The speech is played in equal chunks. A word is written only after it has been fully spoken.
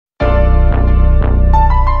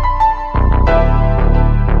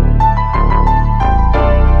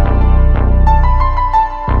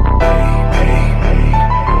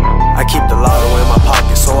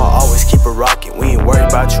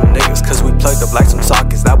fucked up like some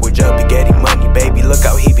sockets. That boy just be getting money, baby, look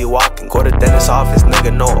how he be walking. Go to dentist office,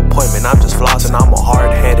 nigga, no appointment, I'm just flossing. I'm a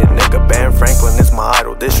hard-headed nigga, Ben Franklin is my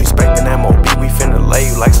idol. Disrespecting MOB, we finna lay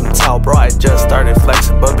you like some towel. Bro, I just started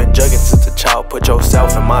flexing, but been jugging since a child. Put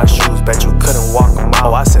yourself in my shoes, bet you couldn't walk a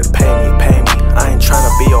mile. I said pay me, I ain't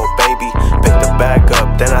tryna be your baby. Pick the bag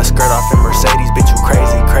up, then I skirt off in Mercedes. Bitch, you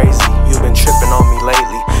crazy, you been tripping on me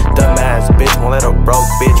lately. Dumbass bitch, won't let a broke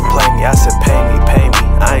bitch play me. I said pay me,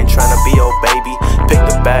 I ain't tryna be your baby. Pick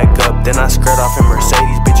the bag up, then I skirt off in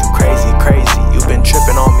Mercedes. Bitch, you crazy, you been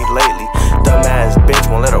tripping on me lately. Dumbass bitch,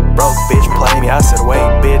 won't let a broke bitch play me. I said wait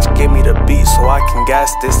bitch, give me the beat so I can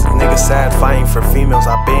gas this. Nigga sad fighting for females,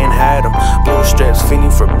 I been had them. Blue strips,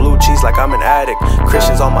 feeding for blue cheese like I'm an addict.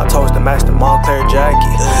 Christians on my toes to match the Montclair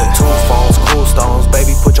Jackie. 2 phones, cool stones,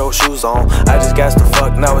 baby put your shoes on. I just gassed the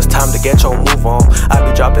fuck, now it's time to get your move on. I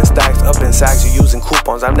be dropping stacks up in sacks, you using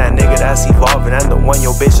coupons. I'm that nigga that's evolving, and the one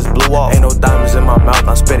your bitch just blew off. Ain't no diamonds in my mouth,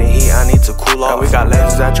 I'm spitting heat, I need to cool off. And we got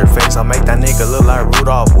lasers at your face, I'll make that nigga look like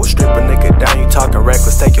Rudolph. We'll strip a nigga down, you talking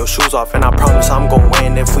reckless, take your shoes off. And I promise I'm gon'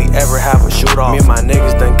 win if we ever have a shoot off. Me and my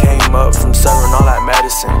niggas done came up from serving all that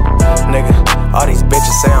medicine. Nigga, all these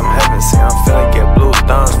bitches say I'm heaven sent. I'm finna get blue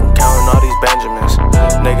thumbs from counting all these Benjamins.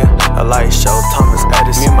 Nigga, a light show, Thomas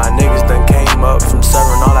Edison. Me and my niggas done came up from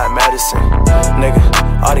serving all that medicine. Nigga,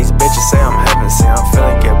 all these bitches say I'm heaven sent. I'm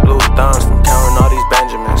finna get blue thumbs from counting all these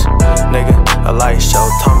Benjamins. Nigga, a light show,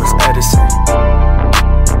 Thomas Edison.